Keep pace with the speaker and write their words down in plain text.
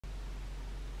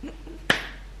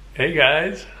Hey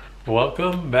guys,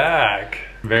 welcome back.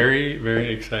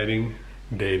 Very exciting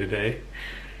day today.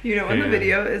 You know, when the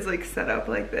video is like set up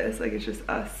like this, like it's just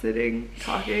us sitting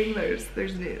talking,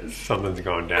 there's news. Something's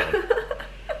going down.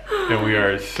 And we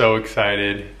are so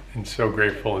excited and so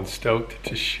grateful and stoked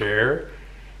to share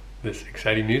this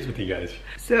exciting news with you guys.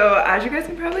 So as you guys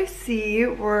can probably see,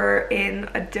 we're in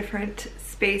a different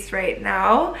space right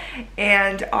now,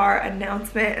 and our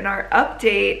announcement and our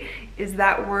update is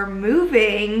that we're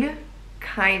moving,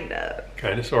 kinda,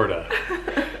 sorta.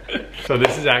 So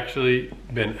this has actually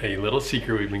been a little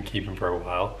secret we've been keeping for a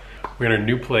while. We're in our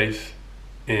new place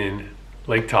in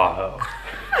Lake Tahoe.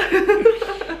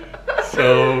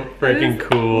 So freaking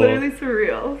cool. Literally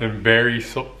surreal. And very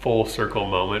full circle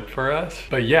moment for us.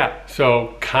 But yeah,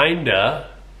 so kinda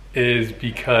is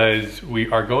because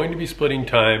we are going to be splitting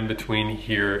time between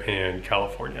here and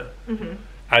California.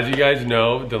 As you guys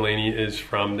know, Delaney is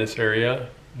from this area,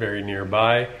 very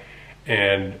nearby,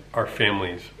 and our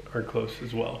families are close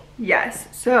as well. Yes,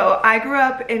 so I grew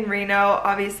up in Reno.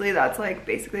 Obviously that's like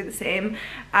basically the same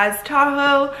as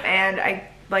Tahoe, and I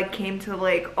like came to the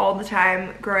lake all the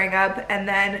time growing up. And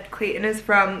then Clayton is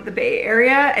from the Bay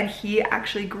Area, and he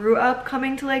actually grew up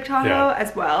coming to Lake Tahoe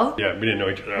as well. Yeah, we didn't know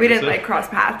each other. We didn't like cross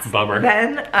paths. Bummer.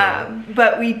 Then,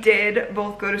 but we did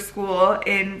both go to school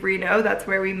in Reno. That's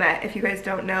where we met. If you guys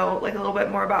don't know like a little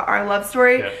bit more about our love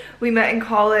story, we met in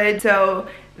college. So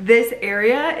this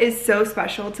area is so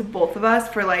special to both of us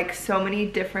for like so many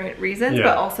different reasons,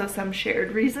 but also some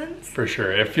shared reasons. For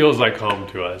sure, it feels like home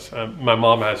to us. My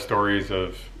mom has stories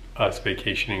of us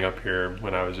vacationing up here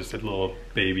when I was just a little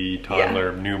baby,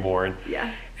 toddler, newborn.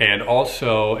 And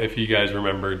also, if you guys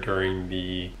remember, during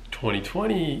the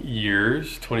 2020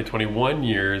 years, 2021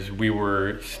 years, we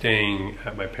were staying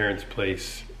at my parents'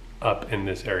 place up in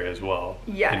this area as well,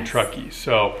 in Truckee.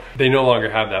 So they no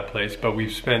longer have that place, but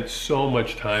we've spent so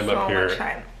much time up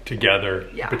here together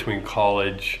between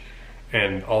college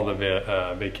and all the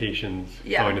vacations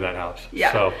going to that house.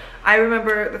 So I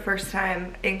remember the first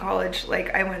time in college,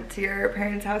 like I went to your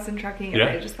parents' house in Truckee, and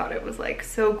I just thought it was like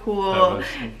so cool.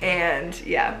 And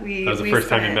that was the first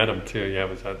time you met them too.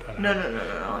 Was that house?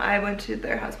 No. I went to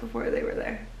their house before they were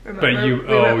there. But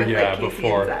Remember? you,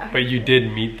 before. But you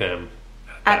did meet them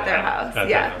at their house.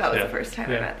 That was the first time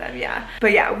I met them.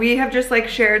 But yeah, we have just like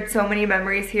shared so many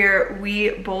memories here.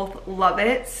 We both love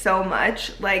it so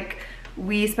much. Like,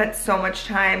 we spent so much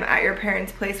time at your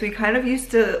parents' place. We kind of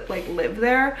used to like live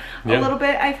there a little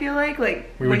bit, I feel like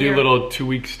we would do little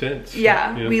 2-week stints.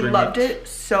 We loved it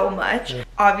so much.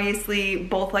 Obviously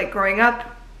both like growing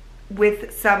up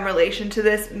with some relation to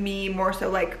this, me more so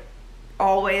like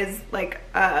always like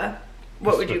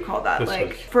what would you call that?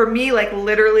 Like for me, like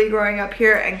literally growing up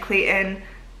here, and Clayton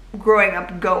growing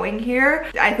up going here.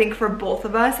 I think for both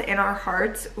of us, in our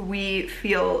hearts, we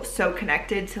feel so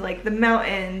connected to like the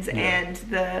mountains and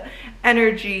the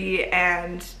energy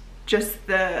and just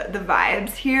the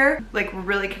vibes here. Like, we're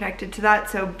really connected to that.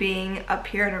 So being up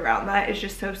here and around that is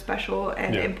just so special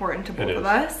and important to both of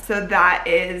us. So that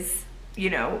is, you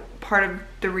know, part of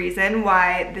the reason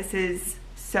why this is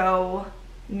so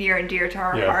near and dear to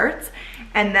our hearts.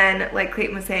 And then, like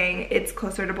Clayton was saying, it's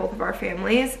closer to both of our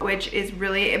families, which is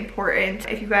really important.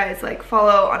 If you guys like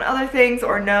follow on other things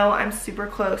or know, I'm super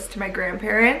close to my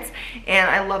grandparents, and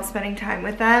I love spending time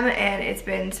with them, and it's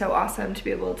been so awesome to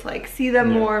be able to like see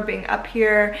them more, being up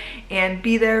here and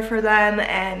be there for them.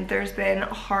 And there's been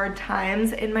hard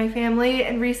times in my family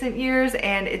in recent years,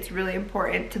 and it's really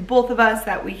important to both of us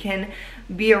that we can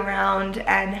be around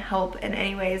and help in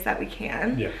any ways that we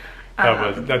can.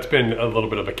 That's been a little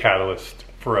bit of a catalyst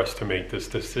for us to make this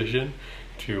decision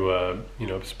to you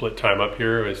know, split time up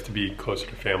here, is to be closer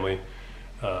to family.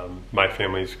 My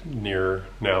family's near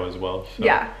now as well,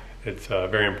 so it's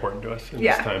very important to us in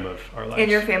this time of our lives.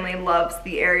 And your family loves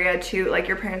the area too. Like,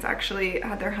 your parents actually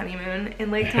had their honeymoon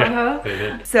in Lake Tahoe. They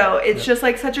did. So it's just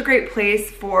like such a great place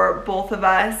for both of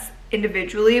us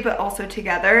individually, but also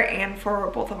together, and for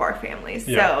both of our families.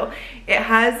 So it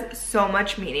has so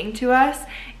much meaning to us,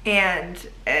 and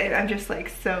I'm just like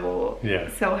so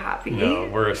happy. No,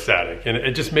 we're ecstatic, and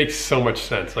it just makes so much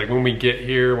sense. Like, when we get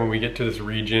here, when we get to this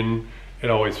region, it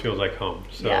always feels like home.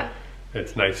 So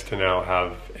it's nice to now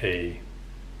have a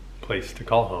place to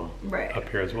call home up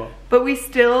here as well. But we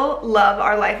still love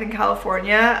our life in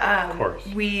California. Of course.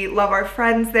 We love our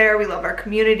friends there. We love our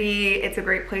community. It's a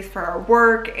great place for our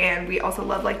work, and we also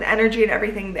love like the energy and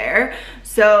everything there.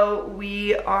 So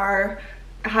we are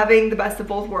having the best of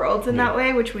both worlds in that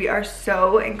way, which we are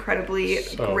so incredibly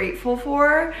grateful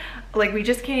for. Like, we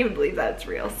just can't even believe that it's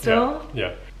real still.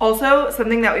 Also,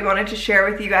 something that we wanted to share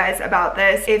with you guys about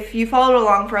this, if you followed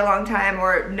along for a long time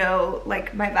or know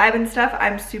like my vibe and stuff,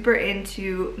 I'm super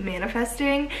into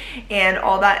manifesting and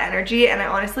all that energy, and I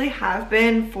honestly have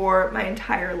been for my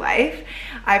entire life.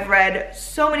 I've read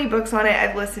so many books on it,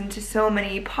 I've listened to so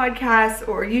many podcasts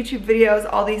or YouTube videos,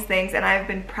 all these things, and I've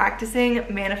been practicing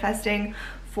manifesting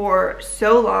for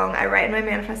so long. I write in my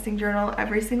manifesting journal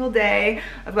every single day.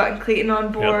 I've gotten Clayton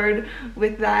on board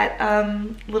with that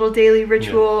little daily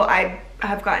ritual. I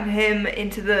have gotten him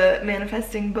into the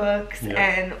manifesting books,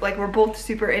 and like we're both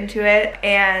super into it.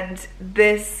 And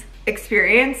this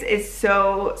experience is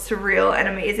so surreal and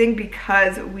amazing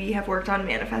because we have worked on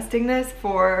manifesting this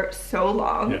for so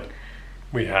long. Yeah,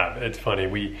 we have. It's funny.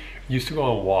 We used to go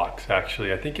on walks,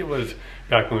 actually. I think it was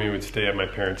back when we would stay at my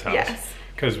parents' house. Yes.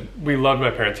 Because we loved my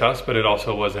parents' house, but it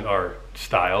also wasn't our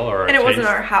style or our taste. And it wasn't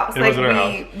our house. Like wasn't our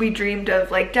house. We dreamed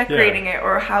of like decorating it,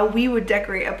 or how we would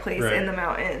decorate a place in the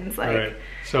mountains. Like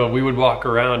So we would walk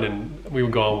around and we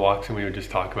would go on walks and we would just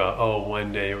talk about, oh,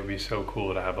 one day it would be so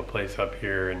cool to have a place up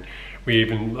here. And we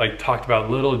even like talked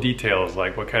about little details,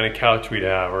 like what kind of couch we'd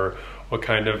have or what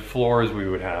kind of floors we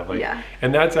would have. Like,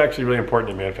 and that's actually really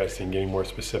important in manifesting, getting more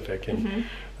specific. And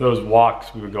those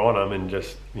walks, we would go on them and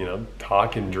just, you know,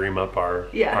 talk and dream up our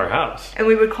house. And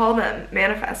we would call them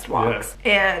manifest walks.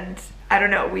 And I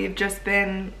don't know, we've just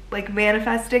been like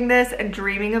manifesting this and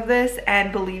dreaming of this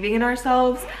and believing in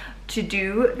ourselves to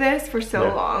do this for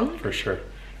so long. For sure.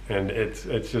 And it's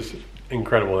just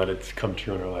incredible that it's come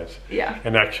true in our lives. Yeah.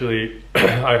 And actually,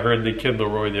 I heard the kid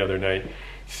Leroy the other night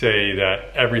say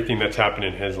that everything that's happened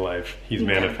in his life, he's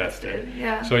manifested.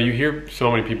 Yeah. So you hear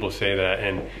so many people say that,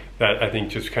 and that I think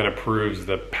just kind of proves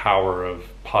the power of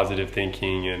positive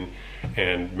thinking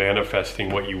and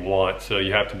manifesting what you want. So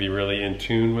you have to be really in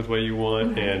tune with what you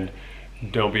want, and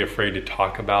don't be afraid to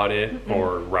talk about it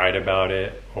or write about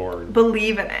it or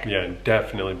believe in it. Yeah,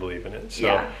 definitely believe in it.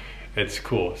 So it's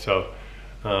cool. So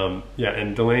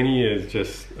and Delaney is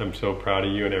just, I'm so proud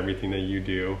of you and everything that you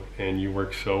do, and you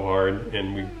work so hard,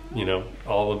 and we, you know,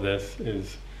 all of this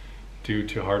is due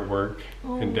to hard work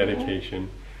and dedication,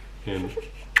 and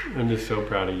I'm just so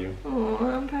proud of you. Oh,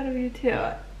 I'm proud of you too.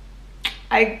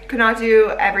 I could not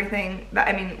do everything that,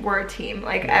 I mean, we're a team.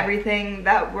 Like everything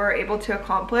that we're able to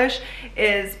accomplish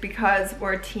is because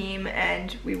we're a team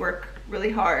and we work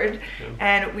really hard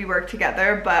and we work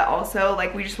together. But also,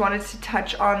 like, we just wanted to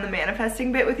touch on the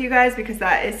manifesting bit with you guys because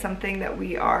that is something that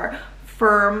we are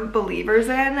firm believers in,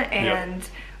 and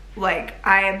like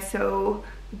I am so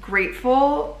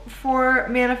grateful for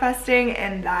manifesting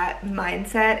and that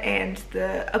mindset and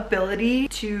the ability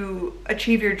to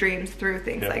achieve your dreams through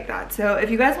things like that. So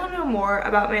if you guys want to know more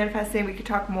about manifesting, we could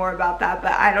talk more about that,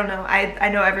 but I don't know, I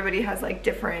know everybody has like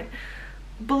different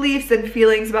beliefs and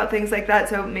feelings about things like that.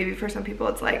 So maybe for some people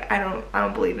it's like I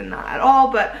don't believe in that at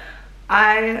all, but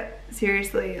I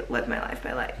seriously live my life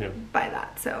by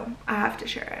that, so I have to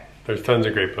share it. There's tons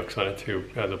of great books on it too,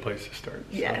 as a place to start.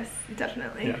 So. Yes,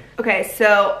 definitely. Okay,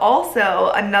 so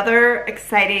also another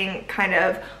exciting kind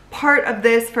of part of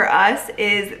this for us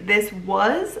is this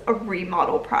was a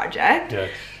remodel project. Yes.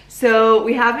 So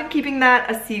we have been keeping that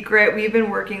a secret. We've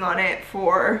been working on it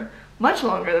for much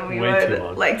longer than we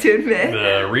would like to admit.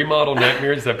 The remodel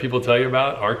nightmares that people tell you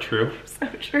about are true. So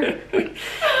true.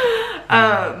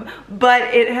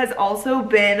 But it has also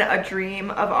been a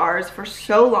dream of ours for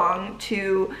so long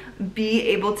to be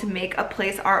able to make a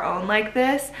place our own like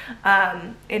this,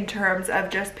 in terms of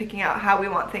just picking out how we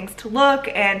want things to look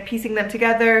and piecing them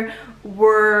together.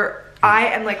 I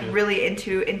am like really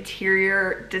into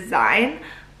interior design.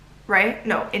 Right?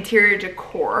 No, interior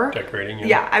decor. Decorating,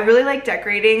 yeah. I really like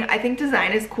decorating. I think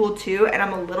design is cool too, and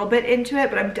I'm a little bit into it,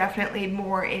 but I'm definitely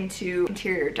more into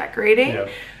interior decorating. Yeah.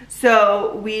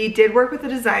 So we did work with a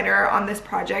designer on this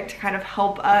project to kind of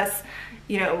help us,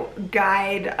 you know,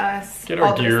 guide us. Get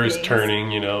our gears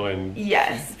turning, you know, and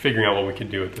yes, figuring out what we could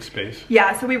do with the space.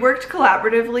 Yeah, so we worked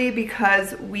collaboratively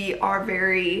because we are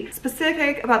very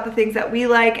specific about the things that we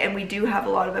like, and we do have a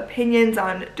lot of opinions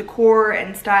on decor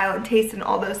and style and taste and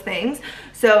all those things.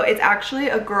 So it's actually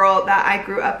a girl that I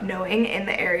grew up knowing in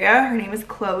the area. Her name is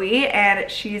Chloe, and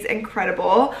she's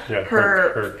incredible. Yeah,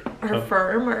 her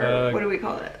firm, or what do we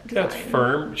call it? Design. Yeah, it's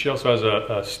firm. She also has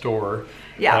a store.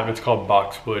 Yeah. It's called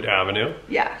Boxwood Avenue.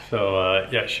 Yeah. So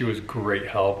yeah, she was great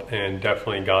help and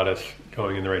definitely got us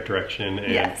going in the right direction.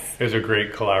 And yes, it was a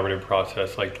great collaborative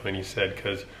process, like Delaney said,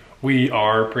 because we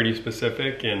are pretty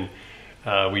specific and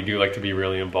we do like to be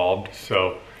really involved.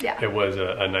 So yeah, it was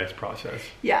a nice process.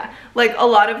 Yeah, like a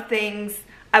lot of things,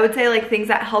 I would say, like things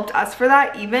that helped us for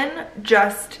that, even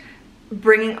just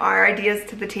bringing our ideas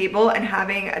to the table and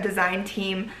having a design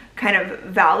team kind of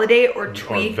validate or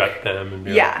tweak, or vet them and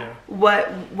be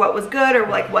what was good or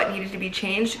like what needed to be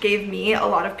changed, gave me a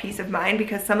lot of peace of mind,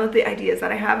 because some of the ideas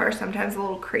that I have are sometimes a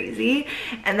little crazy,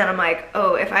 and then I'm like,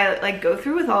 oh, if I like go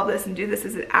through with all this and do this,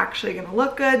 is it actually gonna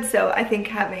look good? So I think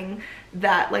having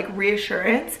that like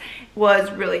reassurance was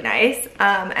really nice,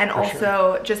 and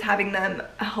also just having them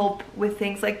help with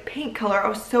things like paint color. I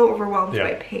was so overwhelmed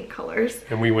by paint colors,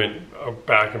 and we went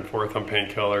back and forth on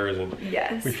paint colors, and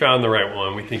we found the right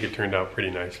one. We think it turned out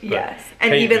pretty nice. But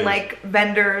and even like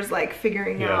vendors, like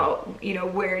figuring out, you know,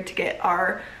 where to get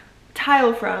our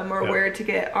tile from, or where to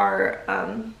get our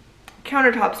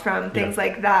countertops from, things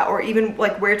like that, or even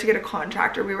like where to get a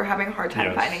contractor. We were having a hard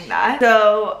time finding that.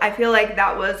 So I feel like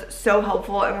that was so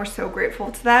helpful, and we're so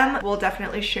grateful to them. We'll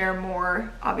definitely share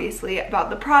more, obviously, about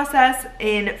the process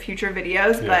in future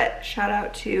videos, but shout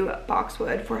out to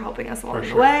Boxwood for helping us along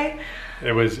the way.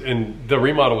 It was, and the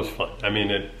remodel was fun. I mean,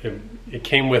 it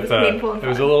came with, it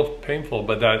was a little painful,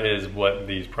 but that is what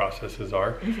these processes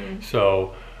are.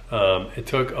 So it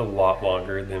took a lot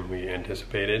longer than we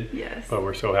anticipated, but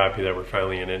we're so happy that we're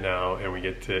finally in it now, and we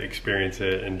get to experience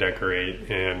it and decorate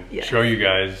and show you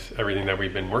guys everything that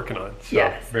we've been working on.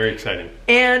 So very exciting.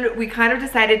 And we kind of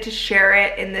decided to share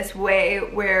it in this way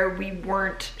where we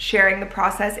weren't sharing the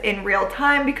process in real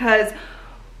time, because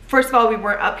first of all, we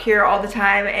weren't up here all the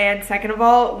time, and second of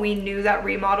all, we knew that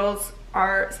remodels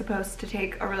are supposed to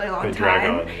take a really long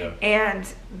time, and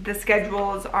the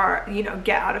schedules are, you know,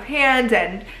 get out of hand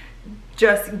and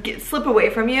just slip away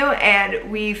from you,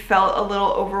 and we felt a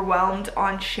little overwhelmed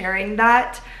on sharing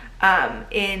that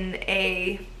in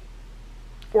a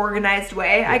organized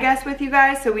way, I guess, with you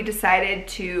guys. So we decided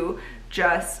to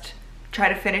just try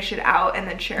to finish it out and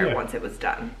then share it once it was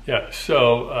done.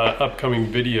 So upcoming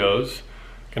videos,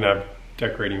 gonna have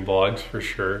decorating vlogs for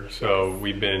sure. So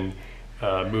we've been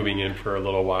moving in for a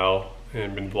little while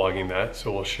and been vlogging that,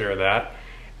 so we'll share that.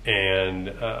 And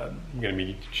I'm gonna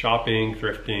be shopping,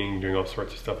 thrifting, doing all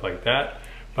sorts of stuff like that.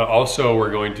 But also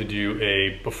we're going to do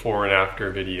a before and after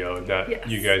video that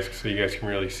you guys, so you guys can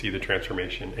really see the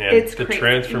transformation. And the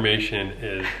transformation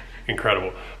is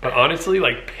incredible. But honestly,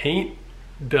 like, paint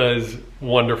does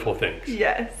wonderful things.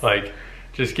 Like,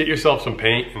 just get yourself some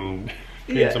paint and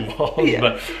paint some balls.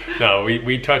 But no,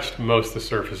 we touched most of the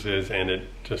surfaces, and it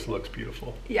just looks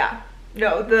beautiful.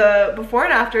 No, the before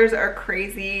and afters are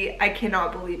crazy. I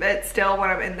cannot believe it still when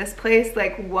I'm in this place,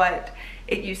 like what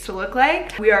it used to look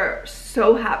like. We are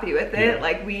so happy with it.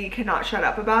 Like, we cannot shut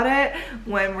up about it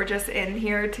when we're just in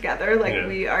here together. Like,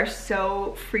 we are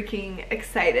so freaking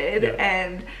excited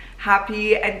and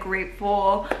happy and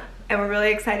grateful. And we're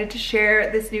really excited to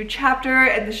share this new chapter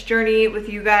and this journey with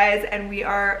you guys. And we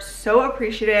are so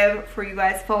appreciative for you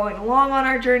guys following along on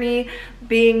our journey,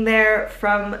 being there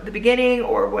from the beginning,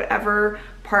 or whatever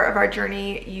part of our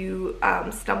journey you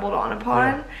stumbled on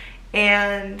upon.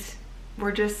 And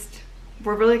we're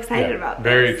really excited about this.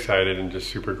 Very excited and just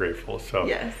super grateful. So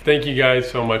thank you guys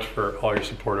so much for all your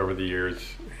support over the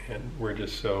years. And we're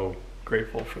just so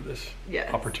grateful for this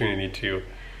opportunity to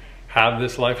have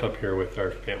this life up here with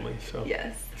our family. So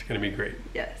it's gonna be great.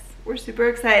 We're super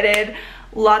excited.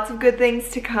 Lots of good things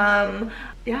to come.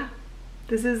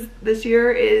 This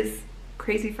year is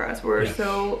crazy for us. We're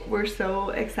so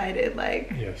excited.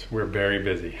 Like, we're very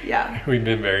busy. We've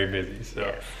been very busy.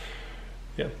 So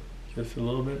just a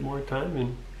little bit more time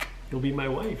and you'll be my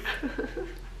wife.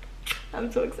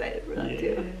 I'm so excited for that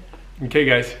too. Okay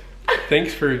guys,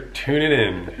 thanks for tuning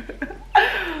in.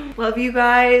 Love you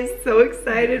guys. So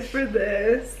excited for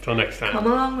this. Till next time. Come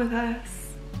along with us.